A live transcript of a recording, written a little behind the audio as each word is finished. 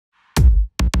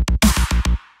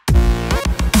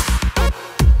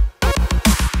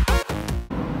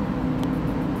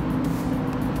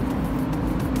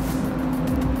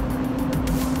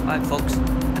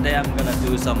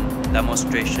some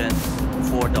demonstration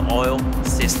for the oil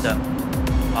system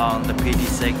on the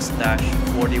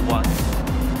PT6-41.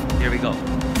 Here we go.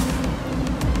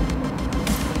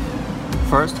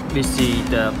 First, we see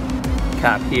the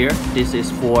cap here. This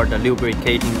is for the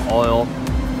lubricating oil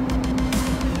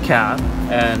cap,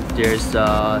 and there's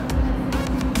a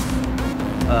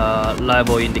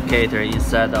level indicator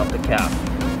inside of the cap.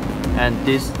 And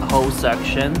this whole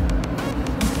section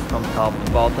from top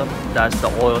to bottom, that's the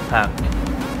oil tank.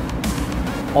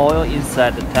 Oil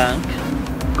inside the tank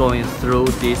going through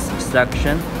this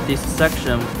section. This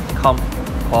section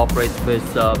cooperates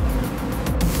with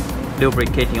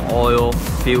lubricating oil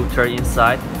filter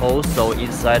inside. Also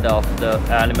inside of the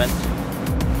element,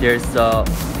 there's a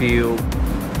few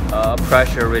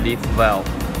pressure relief valve,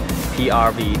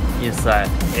 PRV, inside.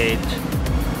 It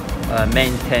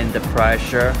maintains the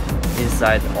pressure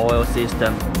inside the oil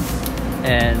system.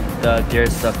 And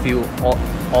there's a few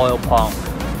oil pump.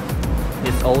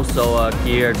 It's also a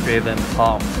gear driven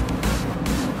pump,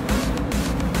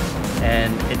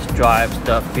 and it drives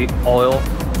the oil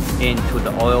into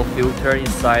the oil filter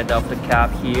inside of the cap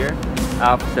here.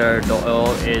 After the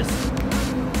oil is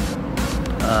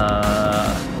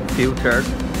filtered,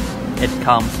 it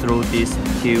comes through this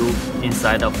tube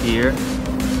inside of here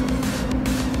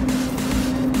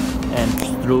and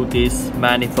through this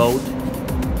manifold.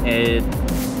 It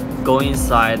goes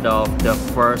inside of the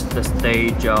first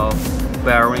stage of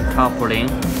bearing coupling,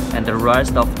 and the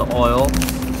rest of the oil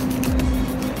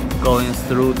going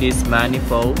through this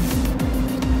manifold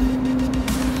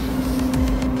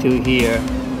to here.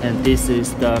 And this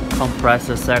is the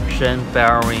compressor section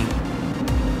bearing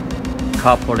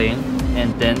coupling,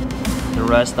 and then the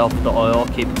rest of the oil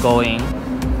keep going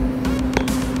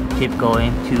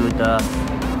to the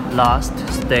last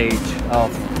stage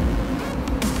of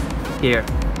here.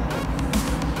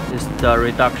 Is the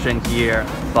reduction gear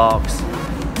box,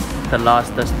 the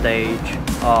last stage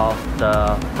of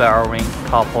the bearing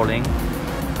coupling.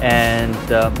 And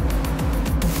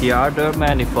the other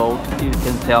manifold, you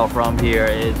can tell from here,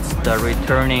 it's the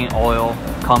returning oil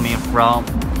coming from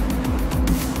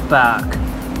back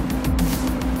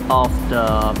of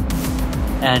the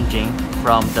engine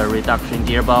from the reduction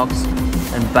gearbox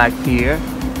and back here.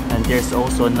 And there's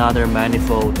also another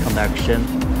manifold connection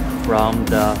from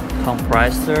the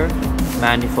compressor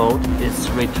manifold. It's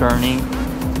returning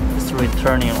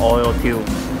oil tube.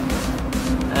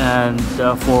 And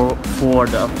for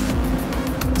the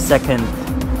second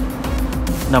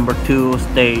number 2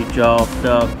 stage of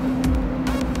the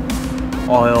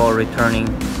oil returning,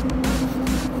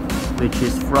 which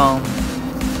is from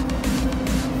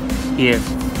here,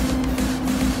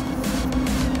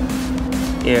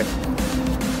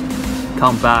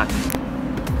 come back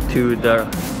to the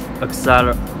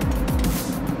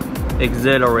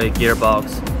auxiliary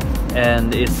gearbox,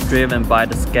 and it's driven by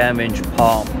the scavenge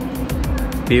pump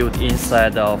built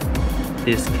inside of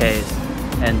this case,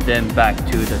 and then back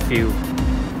to the fuel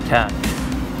tank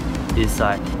this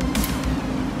side.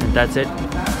 And that's it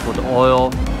for the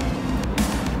oil.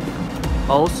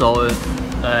 Also,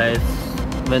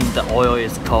 when the oil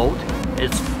is cold,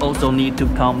 it also need to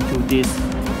come to this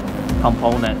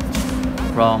component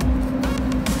from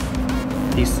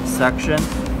this section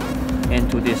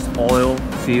into this oil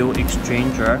fuel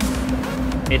exchanger.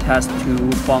 It has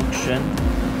two functions.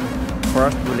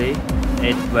 Firstly,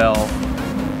 it will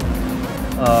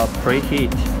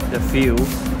preheat the fuel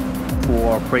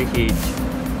for preheat,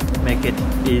 make it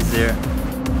easier,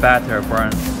 better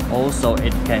burn. Also,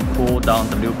 it can cool down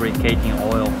the lubricating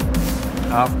oil.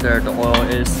 After the oil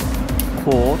is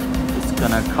cooled, it's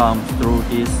gonna come through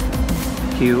this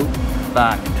tube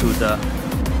back to the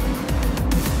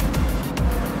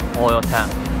oil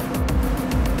tank.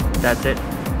 That's it.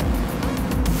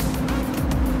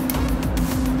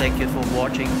 Thank you for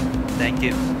watching. Thank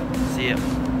you. See you.